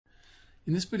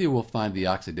In this video, we'll find the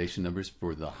oxidation numbers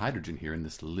for the hydrogen here in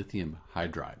this lithium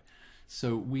hydride.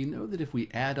 So we know that if we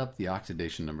add up the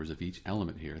oxidation numbers of each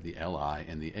element here, the Li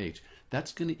and the H,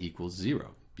 that's going to equal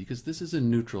 0 because this is a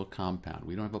neutral compound.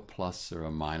 We don't have a plus or a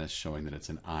minus showing that it's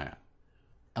an ion.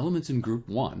 Elements in group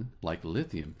 1, like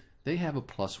lithium, they have a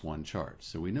 +1 charge.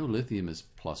 So we know lithium is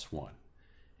 +1.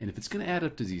 And if it's going to add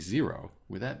up to 0,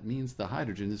 well, that means the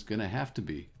hydrogen is going to have to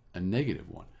be a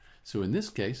 -1. So in this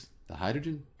case, the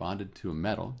hydrogen bonded to a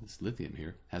metal, this lithium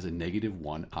here, has a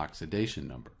 -1 oxidation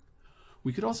number.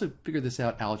 We could also figure this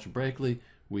out algebraically.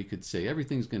 We could say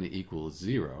everything's going to equal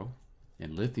 0,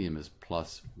 and lithium is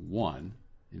 +1.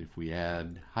 And if we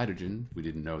add hydrogen, we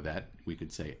didn't know that, we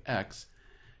could say x.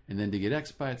 And then to get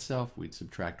x by itself, we'd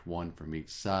subtract 1 from each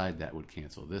side. That would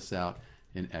cancel this out,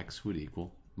 and x would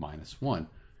equal -1,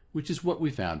 which is what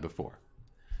we found before.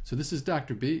 So this is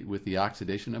Dr. B with the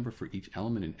oxidation number for each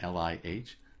element in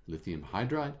LiH, lithium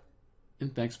hydride,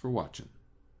 and thanks for watching.